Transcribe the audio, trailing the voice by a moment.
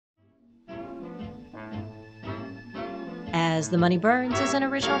As the Money Burns is an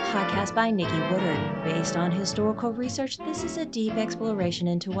original podcast by Nikki Woodard. Based on historical research, this is a deep exploration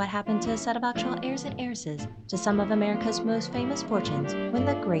into what happened to a set of actual heirs and heiresses to some of America's most famous fortunes when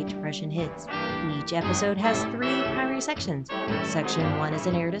the Great Depression hits. Each episode has three primary sections. Section 1 is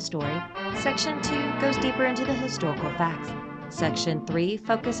a narrative story. Section 2 goes deeper into the historical facts. Section 3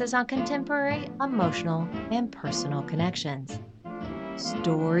 focuses on contemporary, emotional, and personal connections.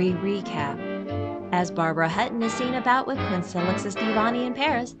 Story recap. As Barbara Hutton is seen about with Prince Alexis Divani in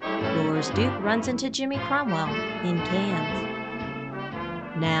Paris, Doris Duke runs into Jimmy Cromwell in Cannes.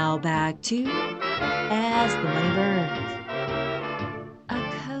 Now back to As the Money Burns,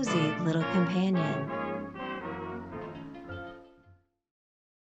 a cozy little companion.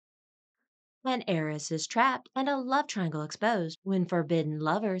 An heiress is trapped and a love triangle exposed when forbidden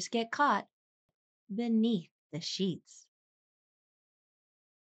lovers get caught beneath the sheets.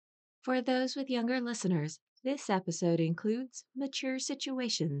 For those with younger listeners, this episode includes mature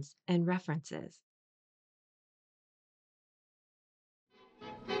situations and references.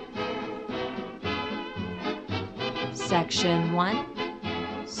 Section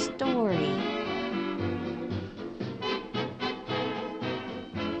 1 Story.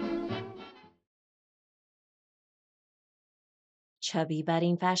 Chubby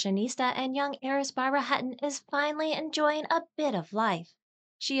budding fashionista and young heiress Barbara Hutton is finally enjoying a bit of life.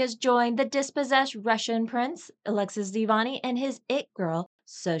 She has joined the dispossessed Russian prince, Alexis Divani, and his it girl,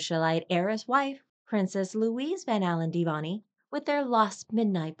 socialite heiress wife, Princess Louise Van Allen Divani, with their lost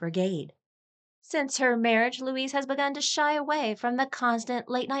midnight brigade. Since her marriage, Louise has begun to shy away from the constant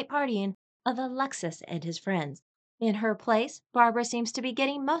late night partying of Alexis and his friends. In her place, Barbara seems to be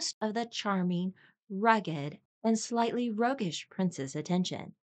getting most of the charming, rugged, and slightly roguish prince's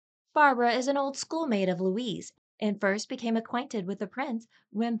attention. Barbara is an old schoolmate of Louise, and first became acquainted with the prince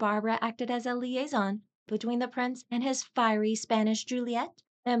when Barbara acted as a liaison between the prince and his fiery Spanish Juliet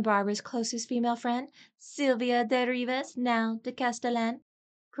and Barbara's closest female friend, Sylvia de Rivas, now de Castellan.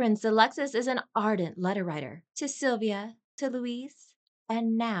 Prince Alexis is an ardent letter writer to Sylvia, to Louise,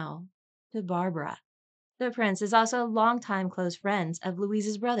 and now to Barbara. The prince is also longtime close friends of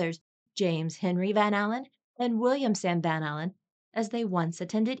Louise's brothers, James Henry Van Allen and William Sam Van Allen, as they once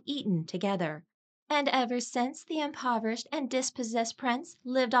attended Eton together. And ever since the impoverished and dispossessed prince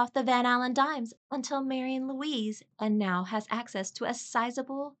lived off the Van Allen dimes until marrying Louise and now has access to a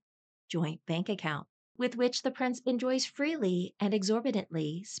sizable joint bank account, with which the prince enjoys freely and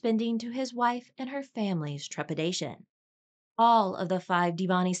exorbitantly, spending to his wife and her family's trepidation. All of the five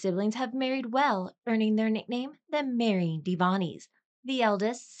Divani siblings have married well, earning their nickname the Marrying Divanis. The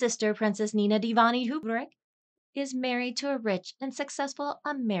eldest, Sister Princess Nina Divani Hubrik, is married to a rich and successful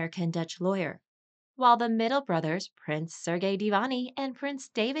American-Dutch lawyer, while the middle brothers, Prince Sergei Divani and Prince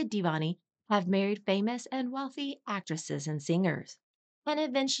David Divani, have married famous and wealthy actresses and singers, and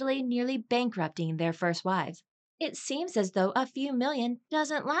eventually nearly bankrupting their first wives. It seems as though a few million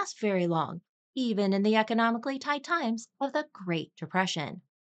doesn't last very long, even in the economically tight times of the Great Depression.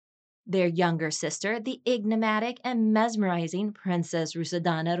 Their younger sister, the enigmatic and mesmerizing Princess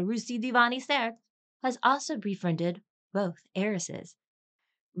Rusidana Rusi Divani Serk, has also befriended both heiresses.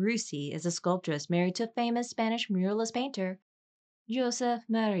 Rusi is a sculptress married to famous Spanish muralist painter Joseph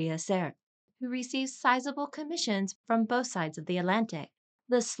Maria Serk, who receives sizable commissions from both sides of the Atlantic.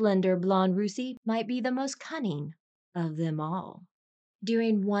 The slender blonde Rusi might be the most cunning of them all.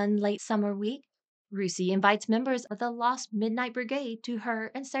 During one late summer week, Rusi invites members of the Lost Midnight Brigade to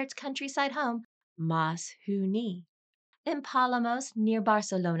her and Sert's countryside home, Mas Huni, in Palamos near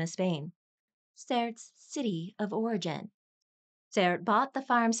Barcelona, Spain, Sert's city of origin. Sert bought the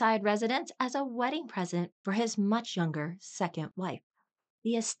farmside residence as a wedding present for his much younger second wife.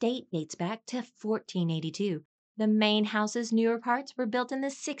 The estate dates back to 1482. The main house's newer parts were built in the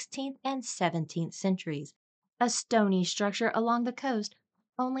 16th and 17th centuries. A stony structure along the coast,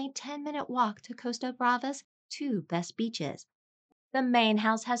 only 10-minute walk to Costa Brava's two best beaches. The main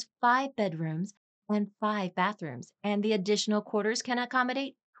house has 5 bedrooms and 5 bathrooms, and the additional quarters can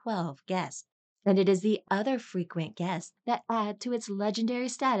accommodate 12 guests. And it is the other frequent guests that add to its legendary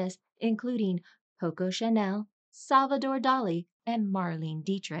status, including Coco Chanel, Salvador Dali, and Marlene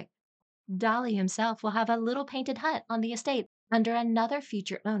Dietrich. Dali himself will have a little painted hut on the estate under another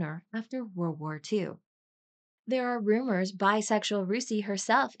future owner after World War II. There are rumors bisexual Rusi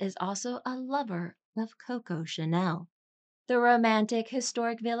herself is also a lover of Coco Chanel. The romantic,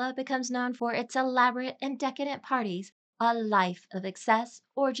 historic villa becomes known for its elaborate and decadent parties, a life of excess,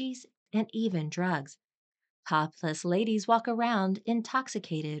 orgies, and even drugs. Topless ladies walk around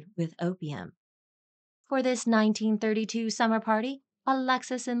intoxicated with opium. For this 1932 summer party,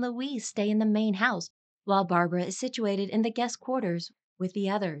 Alexis and Louise stay in the main house, while Barbara is situated in the guest quarters with the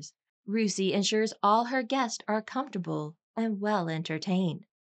others. Rusi ensures all her guests are comfortable and well entertained.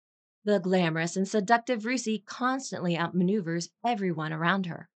 The glamorous and seductive Rusi constantly outmaneuvers everyone around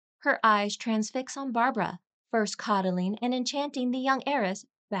her. Her eyes transfix on Barbara, first coddling and enchanting the young heiress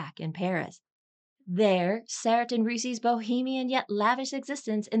back in Paris. There, certain Rusi's bohemian yet lavish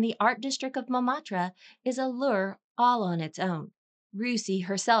existence in the art district of Montmartre is a lure all on its own. Rusi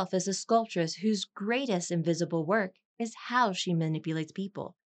herself is a sculptress whose greatest invisible work is how she manipulates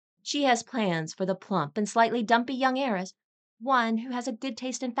people. She has plans for the plump and slightly dumpy young heiress, one who has a good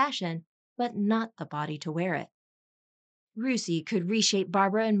taste in fashion, but not the body to wear it. Rusi could reshape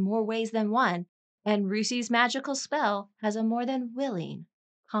Barbara in more ways than one, and Rusi's magical spell has a more than willing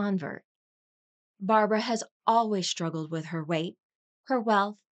convert. Barbara has always struggled with her weight, her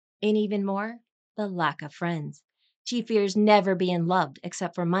wealth, and even more, the lack of friends. She fears never being loved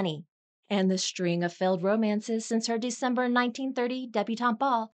except for money, and the string of failed romances since her December 1930 debutante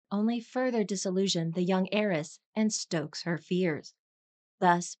ball only further disillusioned the young heiress and stokes her fears.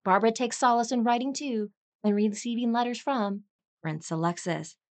 Thus, Barbara takes solace in writing to and receiving letters from Prince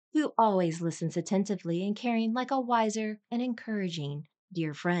Alexis, who always listens attentively and caring like a wiser and encouraging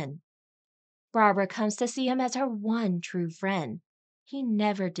dear friend. Barbara comes to see him as her one true friend. He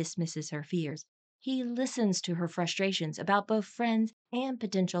never dismisses her fears. He listens to her frustrations about both friends and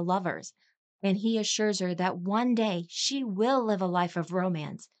potential lovers, and he assures her that one day she will live a life of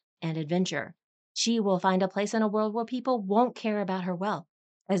romance and adventure. She will find a place in a world where people won't care about her wealth,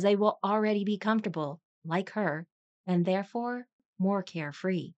 as they will already be comfortable, like her, and therefore more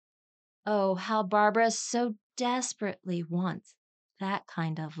carefree. Oh, how Barbara so desperately wants that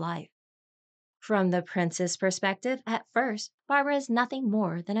kind of life. From the prince's perspective, at first, Barbara is nothing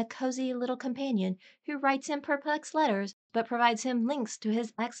more than a cozy little companion who writes him perplexed letters but provides him links to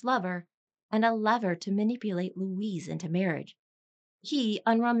his ex lover and a lever to manipulate Louise into marriage. He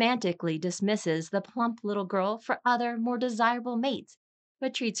unromantically dismisses the plump little girl for other, more desirable mates,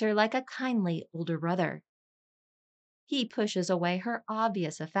 but treats her like a kindly older brother. He pushes away her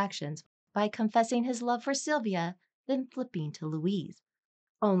obvious affections by confessing his love for Sylvia, then flipping to Louise.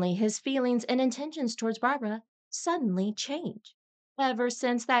 Only his feelings and intentions towards Barbara suddenly change. Ever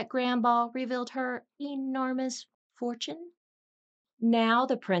since that grand ball revealed her enormous fortune, now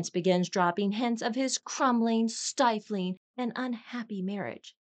the prince begins dropping hints of his crumbling, stifling, and unhappy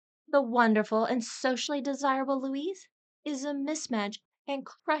marriage. The wonderful and socially desirable Louise is a mismatch and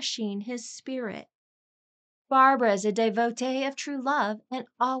crushing his spirit. Barbara is a devotee of true love and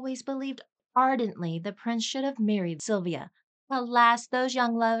always believed ardently the prince should have married Sylvia. Alas, those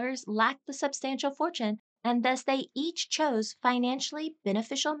young lovers lacked the substantial fortune, and thus they each chose financially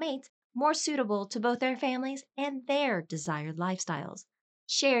beneficial mates more suitable to both their families and their desired lifestyles.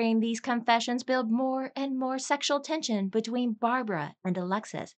 Sharing these confessions build more and more sexual tension between Barbara and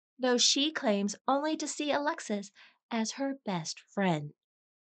Alexis, though she claims only to see Alexis as her best friend.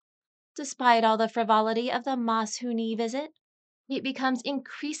 Despite all the frivolity of the Mashuni visit, it becomes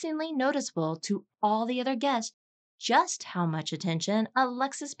increasingly noticeable to all the other guests just how much attention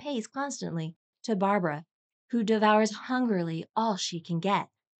Alexis pays constantly to Barbara, who devours hungrily all she can get.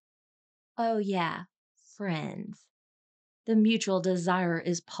 Oh, yeah, friends. The mutual desire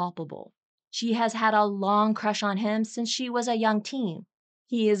is palpable. She has had a long crush on him since she was a young teen.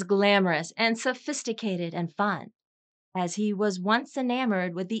 He is glamorous and sophisticated and fun. As he was once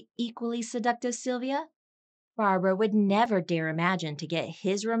enamored with the equally seductive Sylvia, Barbara would never dare imagine to get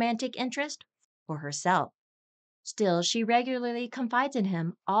his romantic interest for herself. Still, she regularly confides in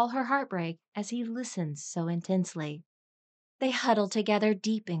him all her heartbreak as he listens so intensely. They huddle together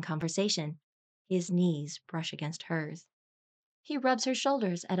deep in conversation. His knees brush against hers. He rubs her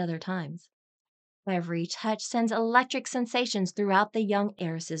shoulders at other times. Every touch sends electric sensations throughout the young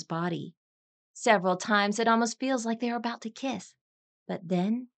heiress's body. Several times it almost feels like they are about to kiss. But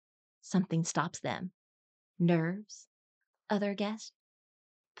then something stops them. Nerves? Other guests?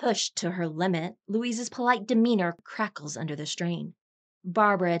 Pushed to her limit, Louise's polite demeanor crackles under the strain.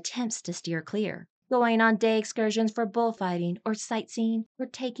 Barbara attempts to steer clear, going on day excursions for bullfighting or sightseeing or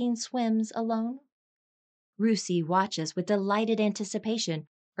taking swims alone. Rusi watches with delighted anticipation,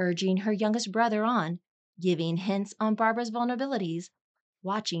 urging her youngest brother on, giving hints on Barbara's vulnerabilities,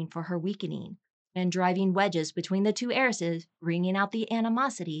 watching for her weakening, and driving wedges between the two heiresses, bringing out the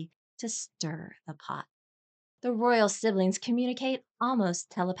animosity to stir the pot. The royal siblings communicate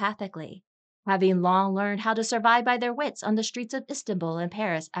almost telepathically, having long learned how to survive by their wits on the streets of Istanbul and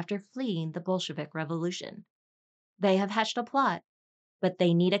Paris after fleeing the Bolshevik Revolution. They have hatched a plot, but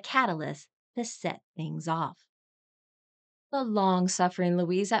they need a catalyst to set things off. The long suffering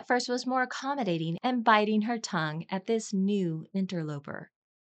Louise at first was more accommodating and biting her tongue at this new interloper.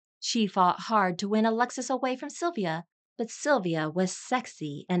 She fought hard to win Alexis away from Sylvia, but Sylvia was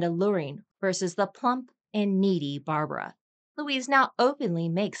sexy and alluring versus the plump and needy Barbara. Louise now openly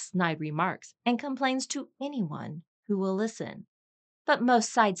makes snide remarks and complains to anyone who will listen. But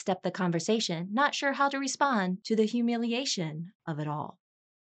most sidestep the conversation, not sure how to respond to the humiliation of it all.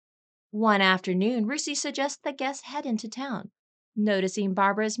 One afternoon, Russie suggests the guests head into town. Noticing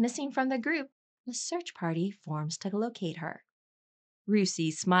Barbara is missing from the group, a search party forms to locate her.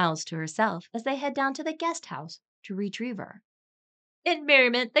 Russie smiles to herself as they head down to the guest house to retrieve her. In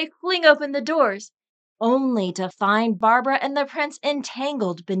merriment, they fling open the doors, only to find Barbara and the prince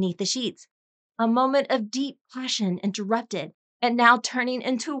entangled beneath the sheets. A moment of deep passion interrupted, and now turning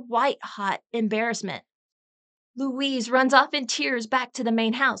into white-hot embarrassment. Louise runs off in tears back to the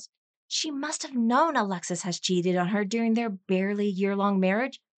main house. She must have known Alexis has cheated on her during their barely year-long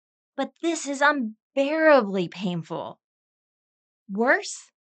marriage, but this is unbearably painful.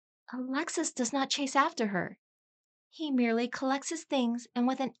 Worse, Alexis does not chase after her. He merely collects his things and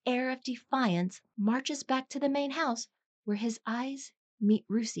with an air of defiance marches back to the main house where his eyes meet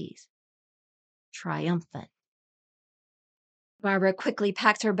Russie's. Triumphant. Barbara quickly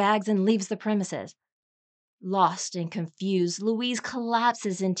packs her bags and leaves the premises. Lost and confused, Louise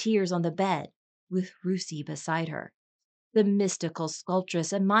collapses in tears on the bed, with Russie beside her. The mystical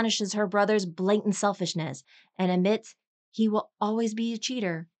sculptress admonishes her brother's blatant selfishness and admits he will always be a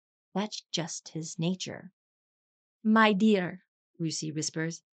cheater. That's just his nature. My dear, Russie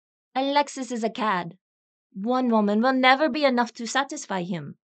whispers, Alexis is a cad. One woman will never be enough to satisfy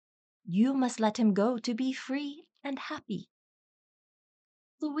him. You must let him go to be free and happy.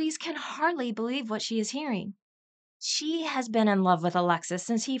 Louise can hardly believe what she is hearing. She has been in love with Alexis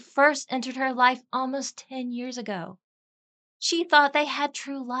since he first entered her life almost 10 years ago. She thought they had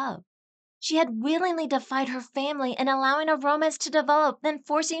true love. She had willingly defied her family in allowing a romance to develop, then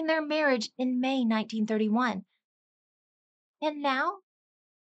forcing their marriage in May 1931. And now?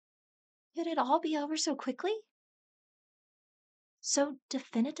 Could it all be over so quickly? So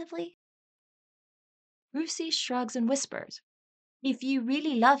definitively? Russie shrugs and whispers, if you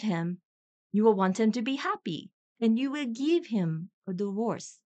really love him, you will want him to be happy, and you will give him a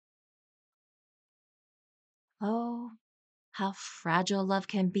divorce. Oh, how fragile love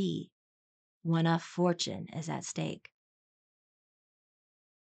can be when a fortune is at stake.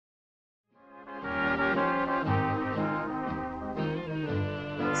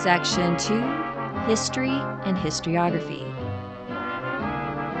 Section 2, History and Historiography.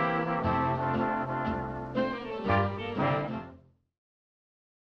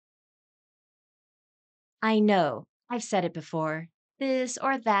 I know, I've said it before. This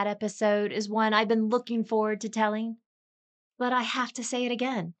or that episode is one I've been looking forward to telling. But I have to say it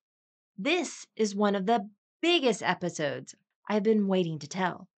again. This is one of the biggest episodes I've been waiting to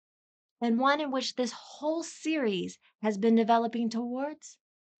tell, and one in which this whole series has been developing towards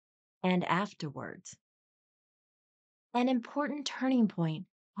and afterwards. An important turning point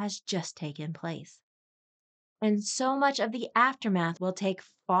has just taken place, and so much of the aftermath will take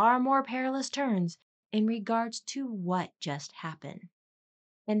far more perilous turns in regards to what just happened.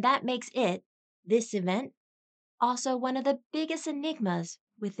 And that makes it, this event, also one of the biggest enigmas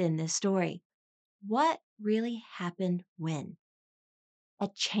within this story. What really happened when? A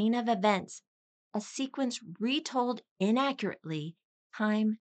chain of events, a sequence retold inaccurately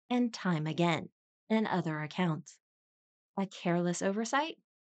time and time again in other accounts. A careless oversight,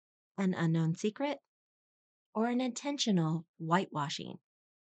 an unknown secret, or an intentional whitewashing.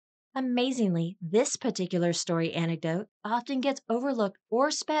 Amazingly, this particular story anecdote often gets overlooked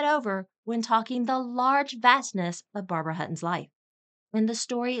or sped over when talking the large vastness of Barbara Hutton's life. And the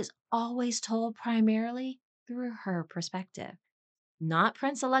story is always told primarily through her perspective, not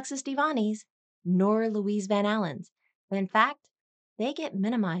Prince Alexis Divani's, nor Louise Van Allen's. In fact, they get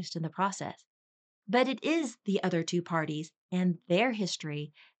minimized in the process. But it is the other two parties and their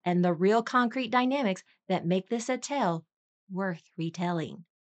history and the real concrete dynamics that make this a tale worth retelling.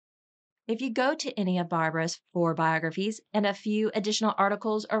 If you go to any of Barbara's 4 biographies and a few additional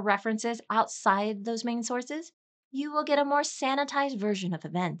articles or references outside those main sources, you will get a more sanitized version of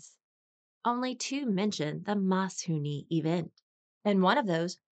events. Only 2 mention the Mashuni event, and one of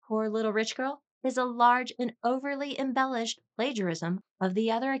those, Poor Little Rich Girl, is a large and overly embellished plagiarism of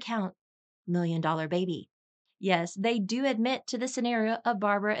the other account, Million Dollar Baby. Yes, they do admit to the scenario of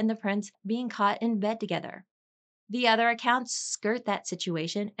Barbara and the prince being caught in bed together. The other accounts skirt that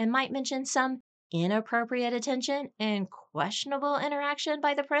situation and might mention some inappropriate attention and questionable interaction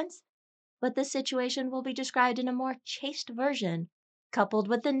by the prince, but the situation will be described in a more chaste version, coupled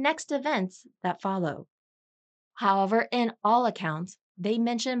with the next events that follow. However, in all accounts, they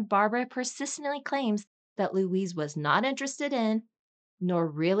mention Barbara persistently claims that Louise was not interested in, nor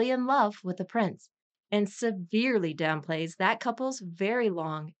really in love with the prince, and severely downplays that couple's very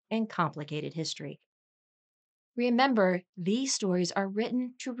long and complicated history. Remember, these stories are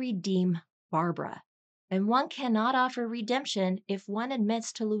written to redeem Barbara, and one cannot offer redemption if one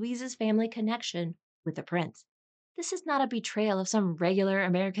admits to Louise's family connection with the prince. This is not a betrayal of some regular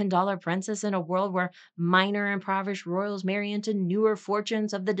American dollar princess in a world where minor impoverished royals marry into newer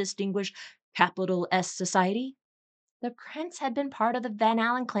fortunes of the distinguished capital S society. The prince had been part of the Van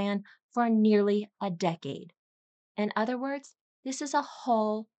Allen clan for nearly a decade. In other words, this is a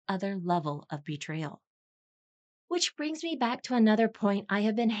whole other level of betrayal. Which brings me back to another point I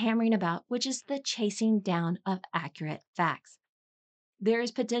have been hammering about, which is the chasing down of accurate facts. There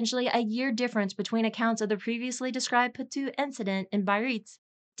is potentially a year difference between accounts of the previously described Patu incident in Biarritz.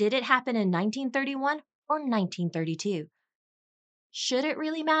 Did it happen in 1931 or 1932? Should it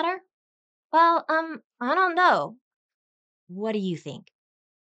really matter? Well, I don't know. What do you think?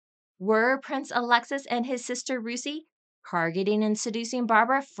 Were Prince Alexis and his sister Rusi targeting and seducing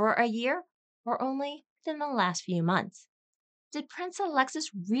Barbara for a year, or only within the last few months? Did Prince Alexis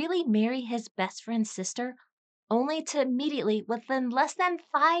really marry his best friend's sister, only to immediately, within less than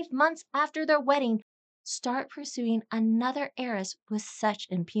 5 months after their wedding, start pursuing another heiress with such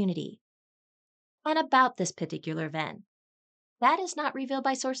impunity? And about this particular event, that is not revealed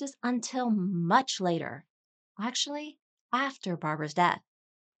by sources until much later, actually, after Barbara's death.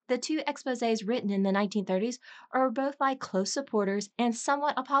 The two exposés written in the 1930s are both by close supporters and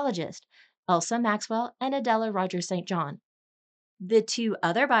somewhat apologists, Elsa Maxwell and Adela Rogers St. John. The two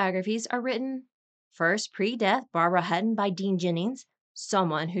other biographies are written first pre death Barbara Hutton by Dean Jennings,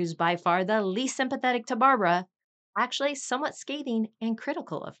 someone who's by far the least sympathetic to Barbara, actually somewhat scathing and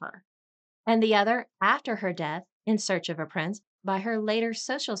critical of her. And the other after her death, In Search of a Prince, by her later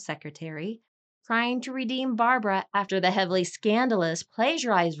social secretary, trying to redeem Barbara after the heavily scandalous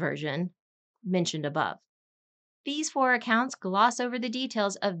plagiarized version mentioned above. These four accounts gloss over the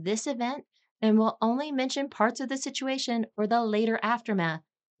details of this event and will only mention parts of the situation or the later aftermath,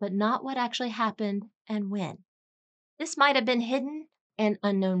 but not what actually happened and when. This might have been hidden and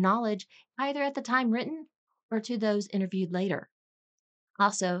unknown knowledge either at the time written or to those interviewed later.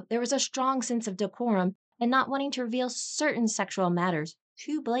 Also, there was a strong sense of decorum and not wanting to reveal certain sexual matters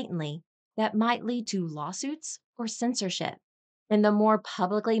too blatantly that might lead to lawsuits or censorship. In the more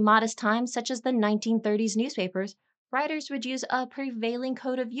publicly modest times, such as the 1930s newspapers, writers would use a prevailing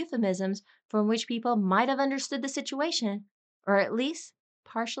code of euphemisms from which people might have understood the situation, or at least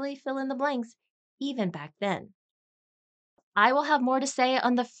partially fill in the blanks, even back then. I will have more to say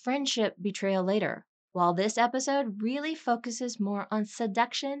on the friendship betrayal later, while this episode really focuses more on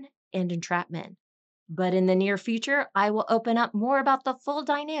seduction and entrapment. But in the near future, I will open up more about the full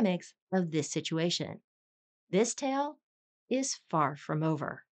dynamics of this situation. This tale is far from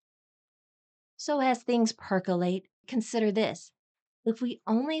over. So, as things percolate, consider this. If we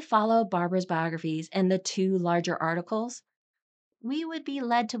only follow Barbara's biographies and the two larger articles, we would be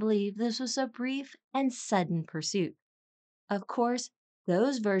led to believe this was a brief and sudden pursuit. Of course,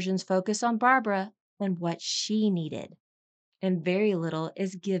 those versions focus on Barbara and what she needed, and very little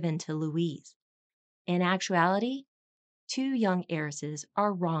is given to Louise. In actuality, two young heiresses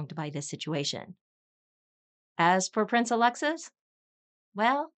are wronged by this situation. As for Prince Alexis,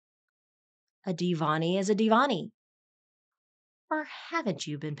 well, a Divani is a Divani. Or haven't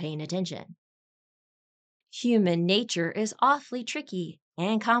you been paying attention? Human nature is awfully tricky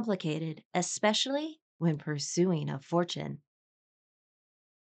and complicated, especially when pursuing a fortune.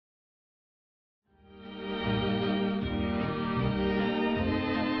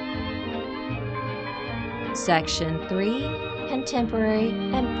 Section 3, Contemporary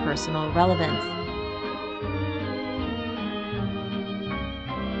and Personal Relevance.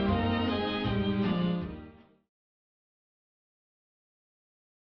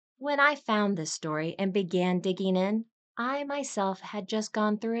 When I found this story and began digging in, I myself had just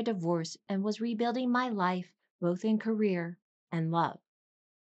gone through a divorce and was rebuilding my life both in career and love.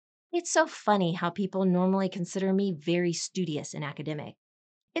 It's so funny how people normally consider me very studious and academic.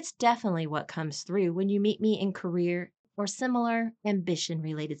 It's definitely what comes through when you meet me in career or similar ambition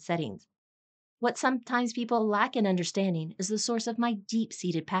related settings. What sometimes people lack in understanding is the source of my deep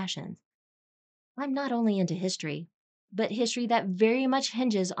seated passions. I'm not only into history, but history that very much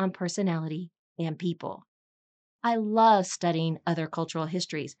hinges on personality and people. I love studying other cultural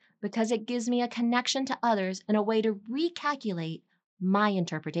histories because it gives me a connection to others and a way to recalculate my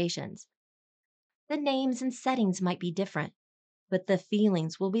interpretations. The names and settings might be different, but the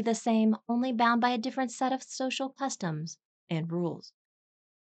feelings will be the same, only bound by a different set of social customs and rules.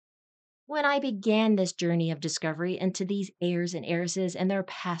 When I began this journey of discovery into these heirs and heiresses and their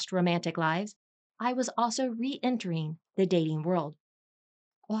past romantic lives, I was also re entering the dating world.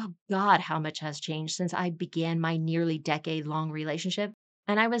 Oh God, how much has changed since I began my nearly decade long relationship,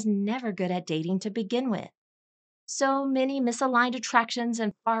 and I was never good at dating to begin with. So many misaligned attractions,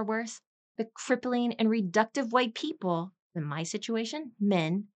 and far worse, the crippling and reductive way people, in my situation,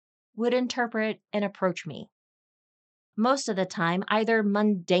 men, would interpret and approach me. Most of the time, either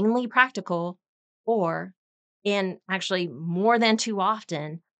mundanely practical or, and actually more than too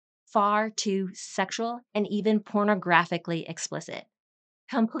often, far too sexual and even pornographically explicit,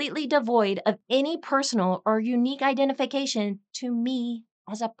 completely devoid of any personal or unique identification to me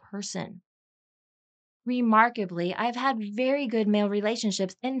as a person. Remarkably, I've had very good male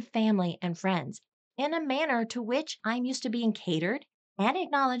relationships in family and friends, in a manner to which I'm used to being catered and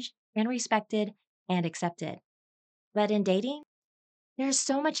acknowledged and respected and accepted. But in dating, there's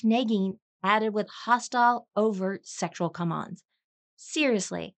so much nagging added with hostile, overt sexual come ons.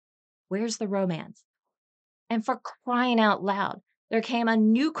 Seriously, where's the romance? And for crying out loud, there came a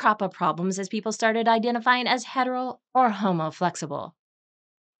new crop of problems as people started identifying as hetero or homo flexible.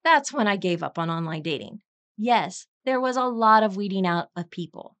 That's when I gave up on online dating. Yes, there was a lot of weeding out of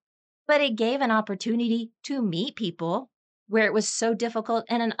people, but it gave an opportunity to meet people where it was so difficult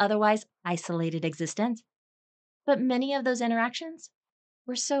in an otherwise isolated existence. But many of those interactions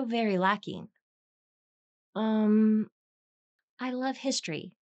were so very lacking. Um, I love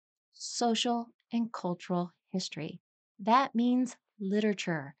history, social and cultural history. That means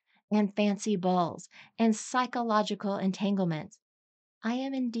literature and fancy balls and psychological entanglements. I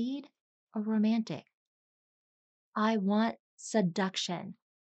am indeed a romantic. I want seduction,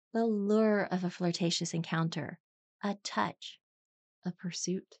 the lure of a flirtatious encounter, a touch, a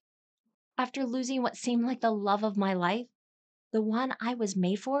pursuit. After losing what seemed like the love of my life, the one I was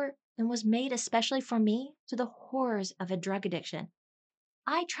made for and was made especially for me, to the horrors of a drug addiction,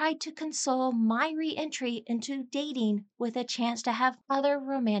 I tried to console my re entry into dating with a chance to have other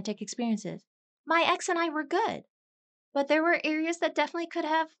romantic experiences. My ex and I were good, but there were areas that definitely could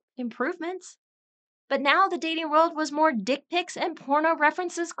have improvements. But now the dating world was more dick pics and porno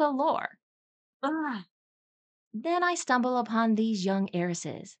references galore. Ugh. Then I stumble upon these young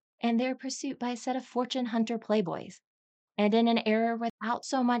heiresses and their pursuit by a set of fortune hunter playboys. And in an era without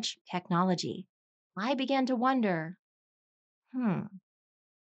so much technology, I began to wonder, hmm,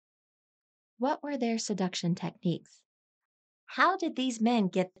 what were their seduction techniques? How did these men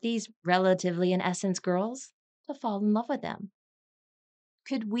get these relatively, in essence, girls to fall in love with them?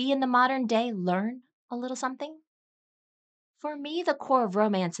 Could we in the modern day learn a little something? For me, the core of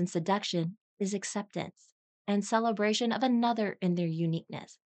romance and seduction is acceptance and celebration of another in their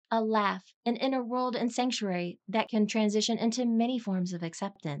uniqueness, a laugh, an inner world and sanctuary that can transition into many forms of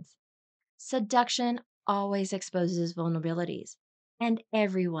acceptance. Seduction always exposes vulnerabilities, and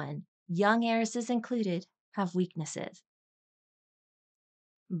everyone, young heiresses included, have weaknesses.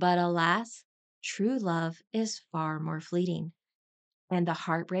 But alas, true love is far more fleeting, and the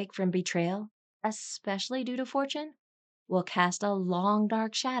heartbreak from betrayal, especially due to fortune, will cast a long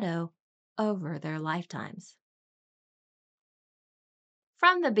dark shadow over their lifetimes.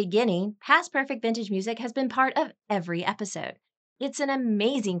 From the beginning, Past Perfect Vintage Music has been part of every episode. It's an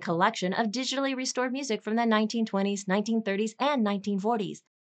amazing collection of digitally restored music from the 1920s, 1930s, and 1940s.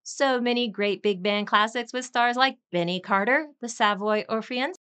 So many great big band classics with stars like Benny Carter, the Savoy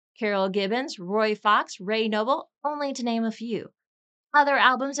Orpheans, Carol Gibbons, Roy Fox, Ray Noble, only to name a few. Other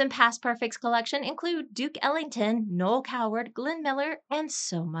albums in Past Perfect's collection include Duke Ellington, Noel Coward, Glenn Miller, and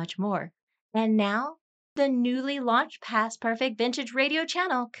so much more. And now, the newly launched Past Perfect Vintage Radio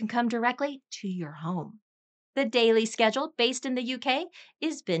channel can come directly to your home. The daily schedule, based in the UK,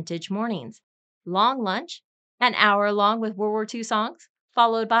 is Vintage Mornings. Long lunch, an hour long with World War II songs,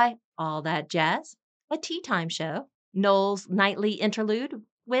 followed by All That Jazz, a tea time show, Noel's nightly interlude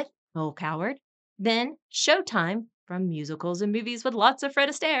with Noel Coward, then Showtime from musicals and movies with lots of Fred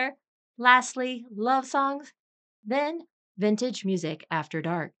Astaire, lastly, love songs, then vintage music after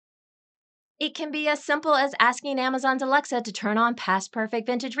dark. It can be as simple as asking Amazon's Alexa to turn on Past Perfect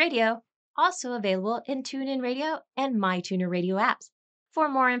Vintage Radio, also available in TuneIn Radio and MyTuner Radio apps. For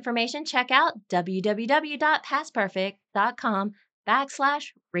more information, check out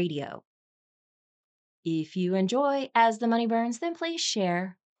www.pastperfect.com/radio. If you enjoy As the Money Burns, then please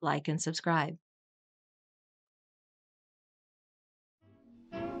share, like, and subscribe.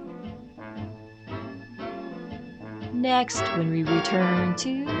 Next, when we return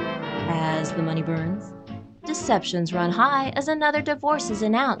to As the money burns, deceptions run high as another divorce is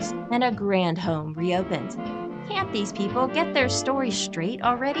announced and a grand home reopens. Can't these people get their story straight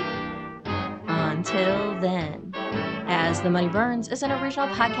already? Until then. As the Money Burns is an original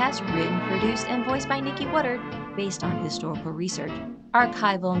podcast written, produced, and voiced by Nikki Woodard based on historical research.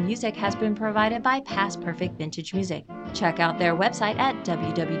 Archival music has been provided by Past Perfect Vintage Music. Check out their website at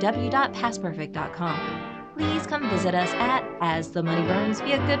www.pastperfect.com. Please come visit us at As the Money Burns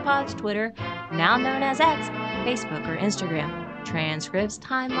via GoodPods Twitter, now known as X, Facebook, or Instagram. Transcripts,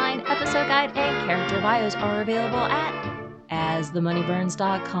 timeline, episode guide, and character bios are available at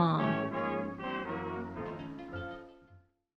asthemoneyburns.com.